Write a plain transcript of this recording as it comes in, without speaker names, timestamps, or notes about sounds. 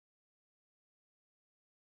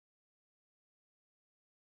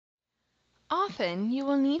Often you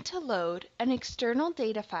will need to load an external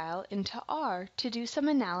data file into R to do some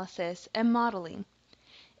analysis and modeling.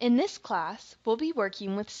 In this class, we'll be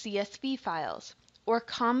working with CSV files, or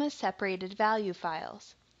comma-separated value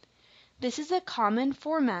files. This is a common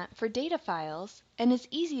format for data files and is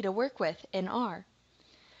easy to work with in R.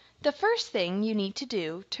 The first thing you need to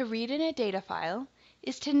do to read in a data file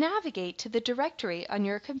is to navigate to the directory on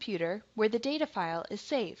your computer where the data file is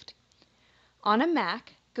saved. On a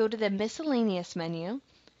Mac, go to the Miscellaneous menu,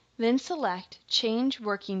 then select Change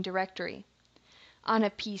Working Directory. On a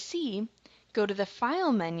PC, go to the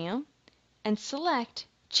File menu and select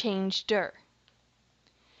Change dir.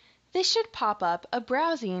 This should pop up a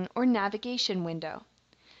browsing or navigation window.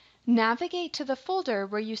 Navigate to the folder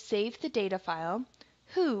where you saved the data file,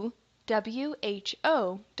 who.csv,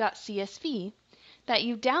 that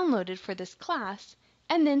you downloaded for this class,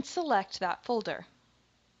 and then select that folder.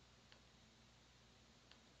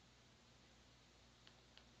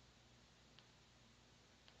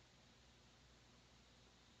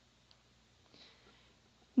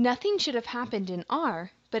 Nothing should have happened in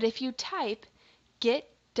R, but if you type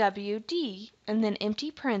getwd and then empty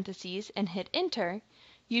parentheses and hit enter,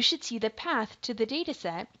 you should see the path to the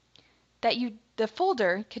dataset the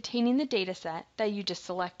folder containing the dataset that you just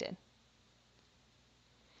selected.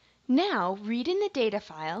 Now read in the data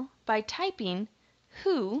file by typing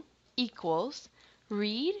who equals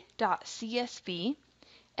read.csv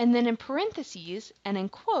and then in parentheses and in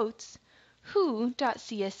quotes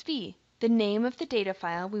who.csv, the name of the data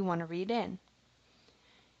file we want to read in.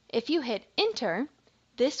 If you hit enter,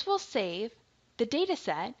 this will save the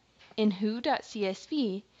dataset in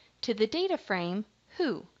who.csv to the data frame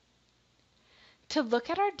who. To look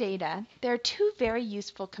at our data, there are two very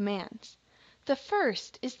useful commands. The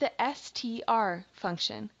first is the str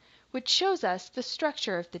function, which shows us the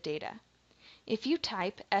structure of the data. If you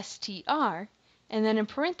type str and then in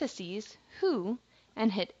parentheses who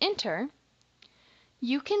and hit enter,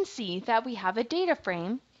 you can see that we have a data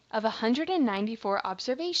frame of 194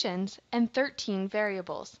 observations and 13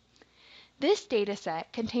 variables. This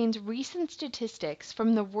dataset contains recent statistics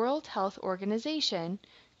from the World Health Organization,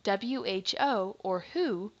 WHO or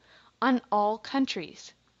WHO, on all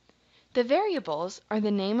countries. The variables are the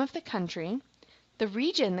name of the country, the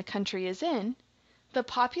region the country is in, the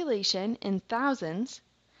population in thousands,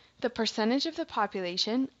 the percentage of the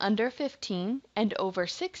population under 15 and over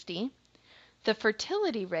 60, the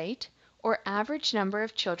fertility rate or average number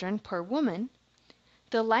of children per woman,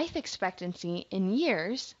 the life expectancy in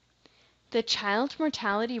years, the child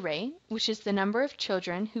mortality rate, which is the number of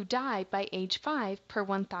children who die by age 5 per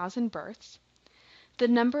 1,000 births, the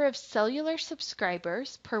number of cellular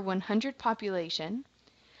subscribers per 100 population,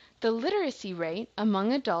 the literacy rate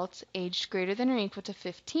among adults aged greater than or equal to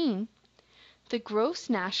 15, the gross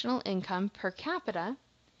national income per capita,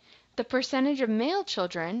 the percentage of male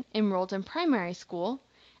children enrolled in primary school,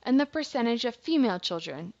 and the percentage of female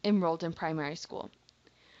children enrolled in primary school.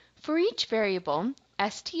 For each variable,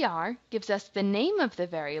 str gives us the name of the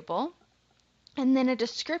variable, and then a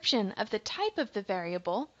description of the type of the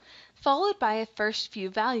variable, followed by a first few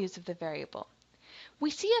values of the variable. We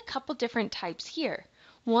see a couple different types here.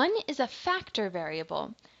 One is a factor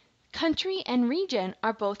variable. Country and region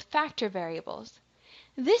are both factor variables.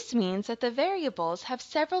 This means that the variables have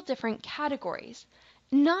several different categories,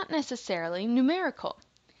 not necessarily numerical.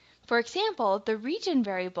 For example, the region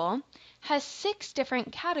variable has 6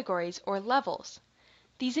 different categories or levels.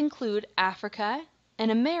 These include Africa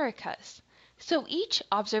and Americas. So each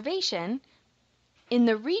observation in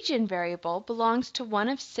the region variable belongs to one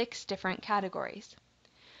of 6 different categories.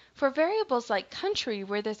 For variables like country,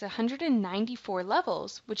 where there's 194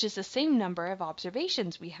 levels, which is the same number of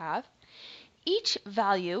observations we have, each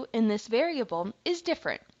value in this variable is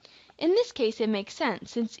different. In this case, it makes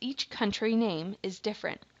sense since each country name is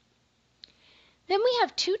different. Then we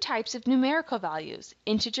have 2 types of numerical values,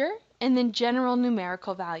 integer and then general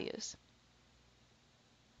numerical values.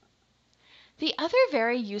 The other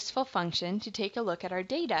very useful function to take a look at our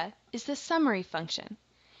data is the summary function.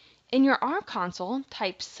 In your R console,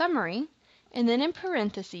 type summary and then in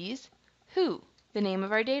parentheses who, the name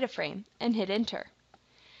of our data frame, and hit enter.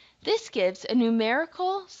 This gives a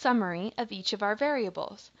numerical summary of each of our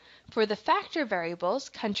variables. For the factor variables,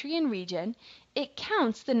 country and region, it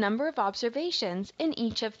counts the number of observations in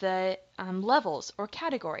each of the levels or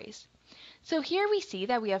categories. So here we see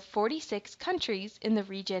that we have 46 countries in the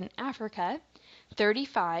region Africa,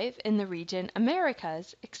 35 in the region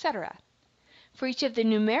Americas, etc. For each of the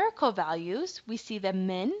numerical values, we see the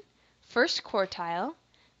min, first quartile,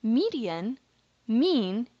 median,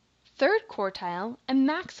 mean, third quartile, and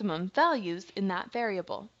maximum values in that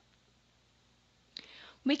variable.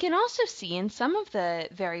 We can also see in some of the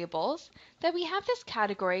variables that we have this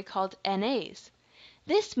category called NAs.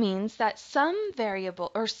 This means that some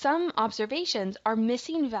variable or some observations are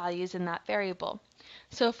missing values in that variable.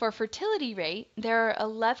 So for fertility rate, there are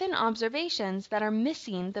 11 observations that are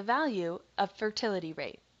missing the value of fertility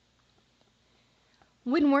rate.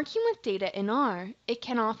 When working with data in R, it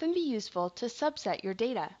can often be useful to subset your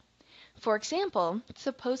data. For example,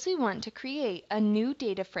 suppose we want to create a new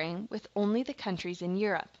data frame with only the countries in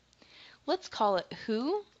Europe. Let's call it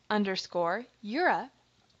who_Europe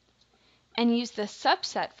and use the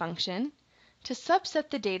subset function to subset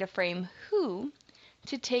the data frame who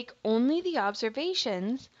to take only the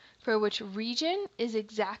observations for which region is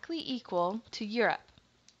exactly equal to Europe.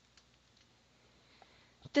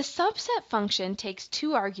 The subset function takes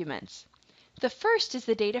two arguments. The first is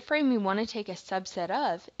the data frame we want to take a subset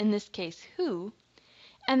of, in this case who,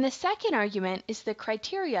 and the second argument is the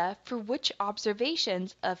criteria for which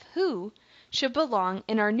observations of who should belong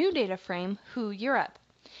in our new data frame who_Europe.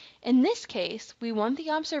 In this case, we want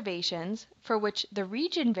the observations for which the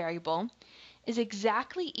region variable is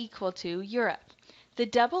exactly equal to Europe. The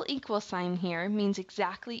double equal sign here means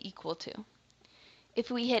exactly equal to.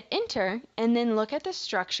 If we hit enter and then look at the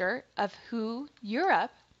structure of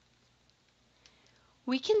who_Europe,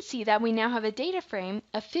 we can see that we now have a data frame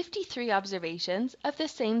of 53 observations of the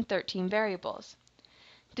same 13 variables.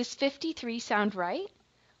 Does 53 sound right?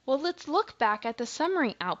 Well, let's look back at the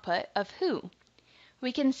summary output of who.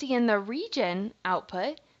 We can see in the region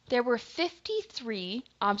output there were 53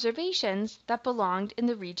 observations that belonged in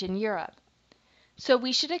the region Europe. So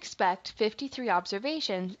we should expect 53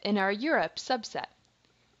 observations in our Europe subset,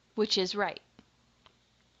 which is right.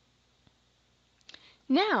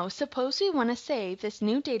 Now, suppose we want to save this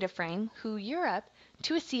new data frame, who_Europe,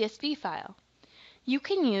 to a CSV file. You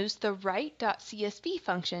can use the write.csv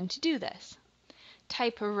function to do this.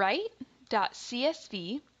 Type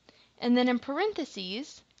write.csv and then in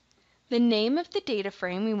parentheses, the name of the data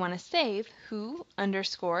frame we want to save,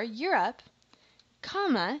 who_Europe,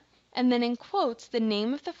 comma, and then in quotes the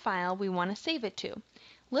name of the file we want to save it to.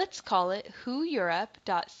 Let's call it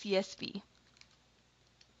who_Europe.csv.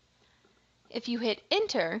 If you hit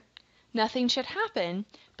enter, nothing should happen,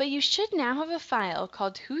 but you should now have a file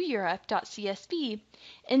called who_Europe.csv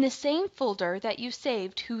in the same folder that you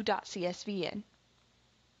saved who.csv in.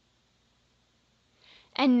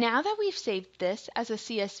 And now that we've saved this as a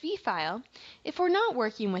CSV file, if we're not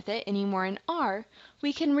working with it anymore in R,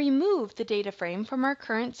 we can remove the data frame from our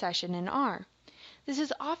current session in R. This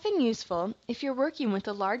is often useful if you're working with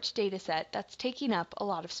a large data set that's taking up a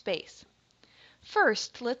lot of space.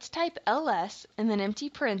 First, let's type ls and then empty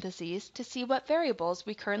parentheses to see what variables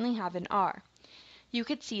we currently have in R. You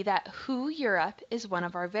could see that who_Europe is one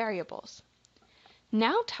of our variables.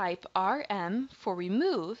 Now type rm for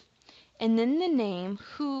remove and then the name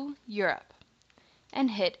who_Europe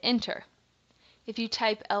and hit enter. If you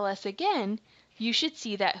type ls again, you should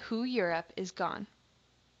see that who_Europe is gone.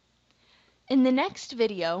 In the next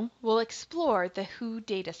video, we'll explore the who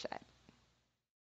dataset.